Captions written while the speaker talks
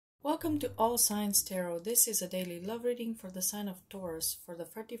Welcome to All Signs Tarot. This is a daily love reading for the sign of Taurus for the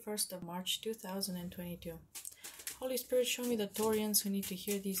 31st of March 2022. Holy Spirit, show me the Taurians who need to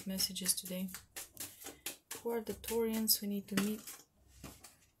hear these messages today. Who are the Taurians who need to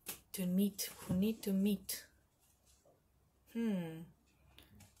meet?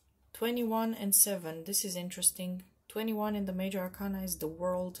 21 and 7. This is interesting. 21 in the major arcana is the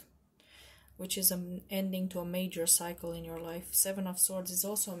world, which is an ending to a major cycle in your life. 7 of Swords is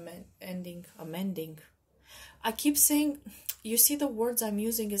also amending. I keep saying, you see the words I'm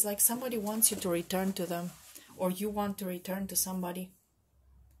using is like somebody wants you to return to them, or you want to return to somebody.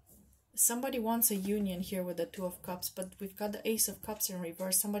 Somebody wants a union here with the 2 of Cups, but we've got the Ace of Cups in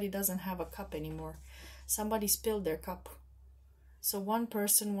reverse. Somebody doesn't have a cup anymore. Somebody spilled their cup. So one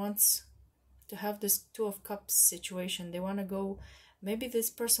person wants to have this 2 of Cups situation. They want to go. Maybe this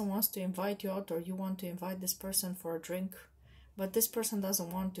person wants to invite you out, or you want to invite this person for a drink, but this person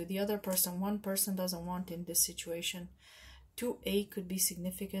doesn't want to. The other person, one person doesn't want in this situation. 2A could be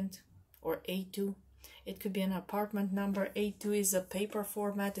significant, or A2. It could be an apartment number. A2 is a paper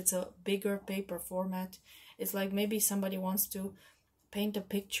format. It's a bigger paper format. It's like maybe somebody wants to paint a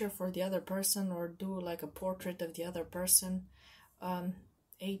picture for the other person or do like a portrait of the other person.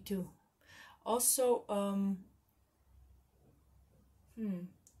 A2. Also,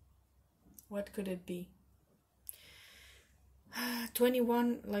 what could it be?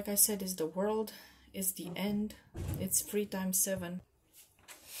 21, like I said, is the world, is the end. It's 3 times 7.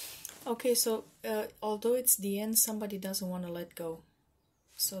 Okay, so although it's the end, somebody doesn't want to let go.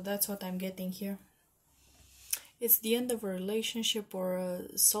 So that's what I'm getting here. It's the end of a relationship or a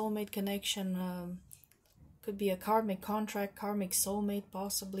soulmate connection. Could be a karmic contract, karmic soulmate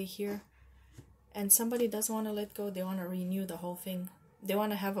possibly here. And somebody doesn't want to let go. They want to renew the whole thing. They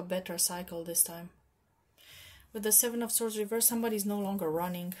want to have a better cycle this time. With the 7 of Swords reverse, somebody's no longer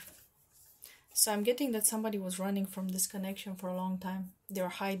running. So I'm getting that somebody was running from this connection for a long time. They're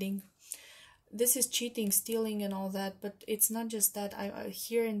hiding. This is cheating, stealing and all that, but it's not just that. I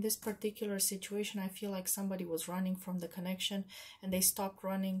here in this particular situation, I feel like somebody was running from the connection and they stopped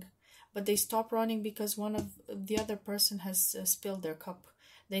running. But they stopped running because one of the other person has spilled their cup.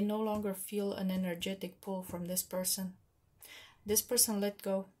 They no longer feel an energetic pull from this person. This person let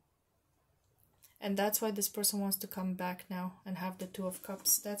go. And that's why this person wants to come back now and have the 2 of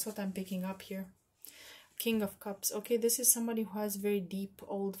Cups. That's what I'm picking up here. King of Cups. Okay, this is somebody who has very deep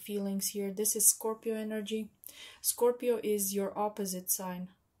old feelings here. This is Scorpio energy. Scorpio is your opposite sign.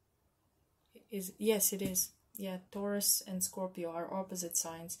 Yes, it is. Yeah, Taurus and Scorpio are opposite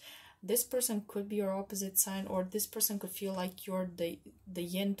signs. This person could be your opposite sign, or this person could feel like you're the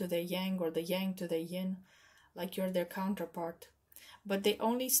yin to the yang, or the yang to the yin, like you're their counterpart. But they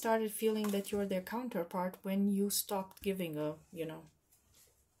only started feeling that you're their counterpart when you stopped giving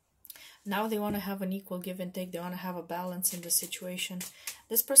Now they want to have an equal give and take. They want to have a balance in the situation.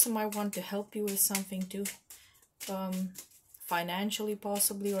 This person might want to help you with something too. Financially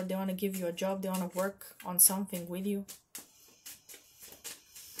possibly, or they want to give you a job. They want to work on something with you.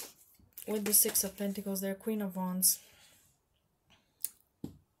 With the 6 of Pentacles, they're Queen of Wands.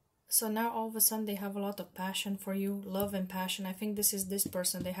 So now all of a sudden they have a lot of passion for you, love and passion. I think this is this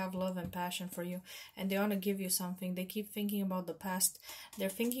person. They have love and passion for you, and they want to give you something. They keep thinking about the past. They're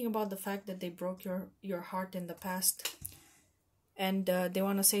thinking about the fact that they broke your heart in the past, and they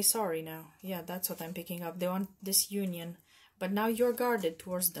want to say sorry now. Yeah, that's what I'm picking up. They want this union, but now you're guarded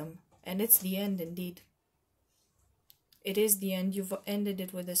towards them, and it's the end indeed. It is the end. You've ended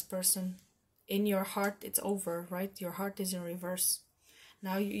it with this person. In your heart, it's over, right? Your heart is in reverse.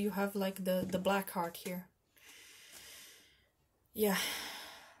 Now you have like the black heart here. Yeah.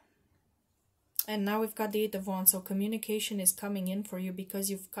 And now we've got the 8 of Wands. So communication is coming in for you because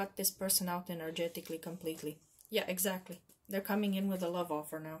you've cut this person out energetically completely. Yeah, exactly. They're coming in with a love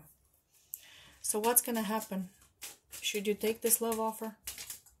offer now. So what's going to happen? Should you take this love offer?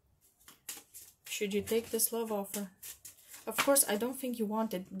 Should you take this love offer? Of course, I don't think you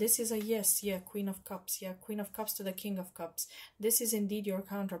want it. This is a yes. Yeah, Queen of Cups. Yeah, Queen of Cups to the King of Cups. This is indeed your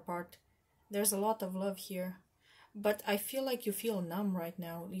counterpart. There's a lot of love here. But I feel like you feel numb right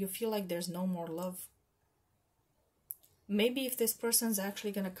now. You feel like there's no more love. Maybe if this person's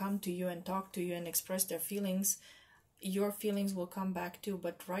actually going to come to you and talk to you and express their feelings, your feelings will come back too.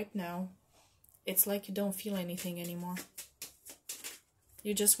 But right now, it's like you don't feel anything anymore.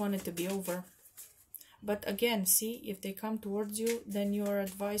 You just want it to be over. But again, see, if they come towards you, then you are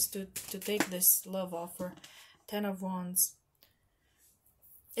advised to take this love offer. 10 of Wands.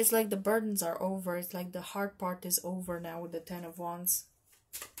 It's like the burdens are over. It's like the hard part is over now with the 10 of Wands.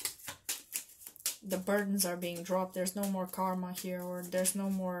 The burdens are being dropped. There's no more karma here, or there's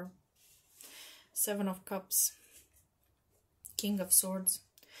no more Seven of Cups. King of Swords.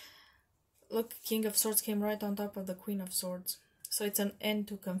 Look, King of Swords came right on top of the Queen of Swords. So it's an end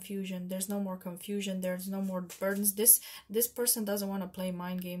to confusion. There's no more confusion. There's no more burdens. This person doesn't want to play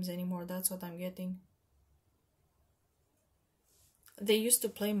mind games anymore. That's what I'm getting. They used to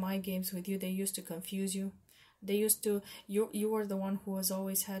play mind games with you. They used to confuse you. They used to... You were the one who was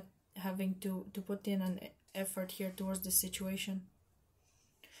always having to put in an effort here towards this situation.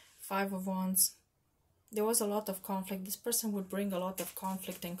 Five of Wands. There was a lot of conflict. This person would bring a lot of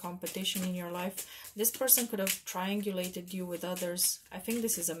conflict and competition in your life. This person could have triangulated you with others. I think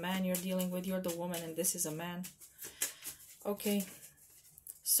this is a man you're dealing with. You're the woman and this is a man. Okay.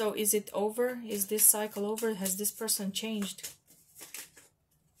 So is it over? Is this cycle over? Has this person changed?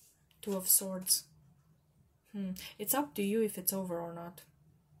 Two of Swords. It's up to you if it's over or not.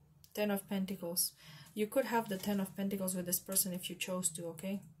 Ten of Pentacles. You could have the Ten of Pentacles with this person if you chose to,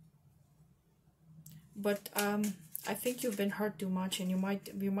 okay? But I think you've been hurt too much and you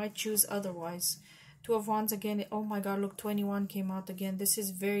might choose otherwise. Two of Wands again. Oh my god, look, 21 came out again. This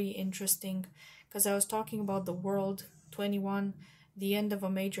is very interesting because I was talking about the world. 21, the end of a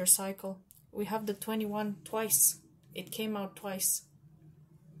major cycle. We have the 21 twice. It came out twice.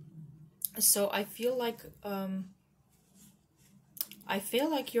 So I feel like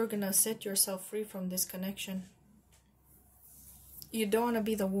you're gonna set yourself free from this connection. You don't want to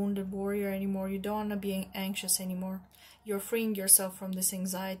be the wounded warrior anymore. You don't want to be anxious anymore. You're freeing yourself from this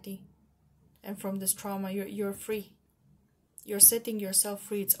anxiety and from this trauma. You're free. You're setting yourself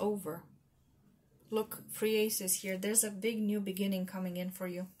free. It's over. Look, Free Aces here. There's a big new beginning coming in for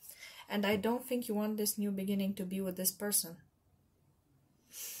you. And I don't think you want this new beginning to be with this person.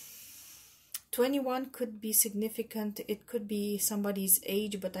 21 could be significant. It could be somebody's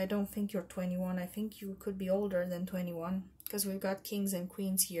age, but I don't think you're 21. I think you could be older than 21. Because we've got kings and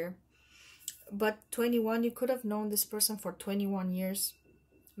queens here. But 21, you could have known this person for 21 years.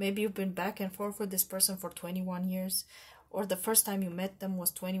 Maybe you've been back and forth with this person for 21 years. Or the first time you met them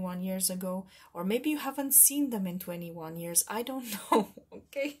was 21 years ago. Or maybe you haven't seen them in 21 years. I don't know,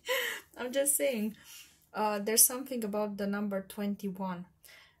 okay? I'm just saying. There's something about the number 21.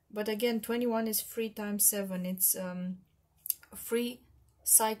 But again, 21 is 3 times 7. It's free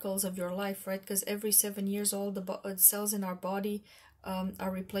cycles of your life, right? Because every 7 years all the cells in our body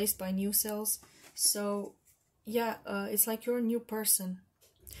are replaced by new cells. So yeah, it's like you're a new person.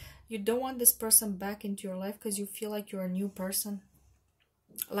 You don't want this person back into your life because you feel like you're a new person,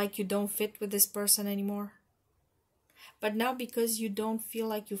 like you don't fit with this person anymore. But now because you don't feel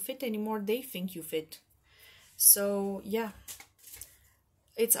like you fit anymore, they think you fit. So yeah,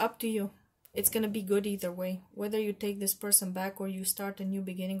 it's up to you. It's going to be good either way. Whether you take this person back or you start a new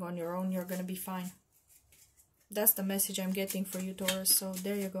beginning on your own, you're going to be fine. That's the message I'm getting for you, Taurus. So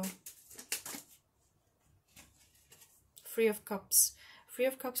there you go. Three of Cups. Three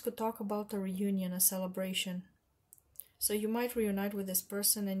of Cups could talk about a reunion, a celebration. So you might reunite with this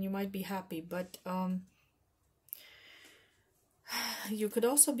person and you might be happy. But you could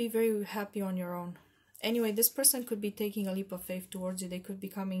also be very happy on your own. Anyway, this person could be taking a leap of faith towards you. They could be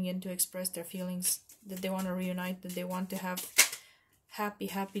coming in to express their feelings, that they want to reunite, that they want to have happy,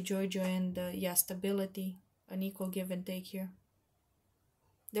 joy, and yeah, stability, an equal give and take here.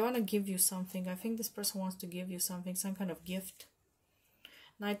 They want to give you something. I think this person wants to give you something, some kind of gift.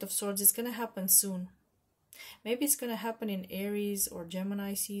 Knight of Swords, it's going to happen soon. Maybe it's going to happen in Aries or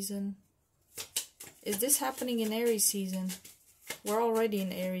Gemini season. Is this happening in Aries season? We're already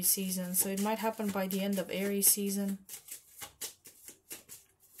in Aries season, so it might happen by the end of Aries season.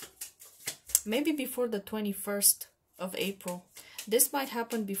 Maybe before the 21st of April. This might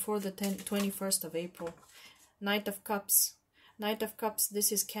happen before the 21st of April. Knight of Cups. Knight of Cups,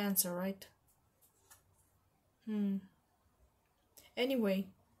 this is Cancer, right? Anyway,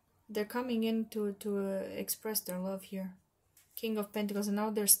 they're coming in to express their love here. King of Pentacles, and now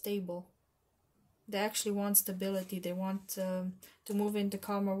they're stable. They actually want stability. They want to move into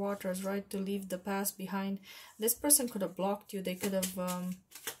calmer waters, right? To leave the past behind. This person could have blocked you. They could have,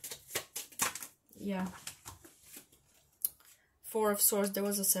 yeah. Four of Swords, there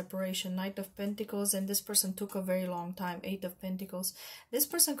was a separation. Knight of Pentacles, and this person took a very long time. Eight of Pentacles. This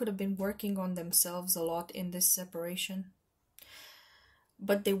person could have been working on themselves a lot in this separation.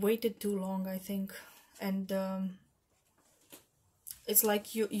 But they waited too long, I think. And it's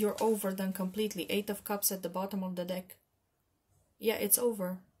like you're over them completely. Eight of Cups at the bottom of the deck. Yeah, it's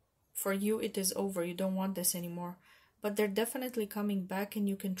over. For you, it is over. You don't want this anymore. But they're definitely coming back and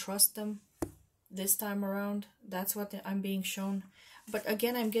you can trust them this time around. That's what I'm being shown. But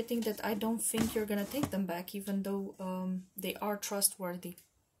again, I'm getting that I don't think you're going to take them back, even though they are trustworthy.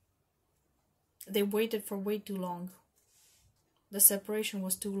 They waited for way too long. The separation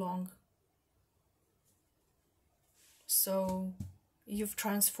was too long. So you've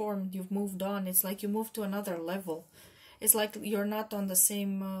transformed, you've moved on. It's like you moved to another level. It's like you're not on the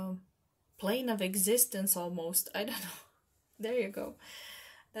same plane of existence almost. I don't know. There you go.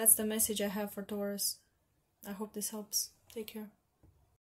 That's the message I have for Taurus. I hope this helps. Take care.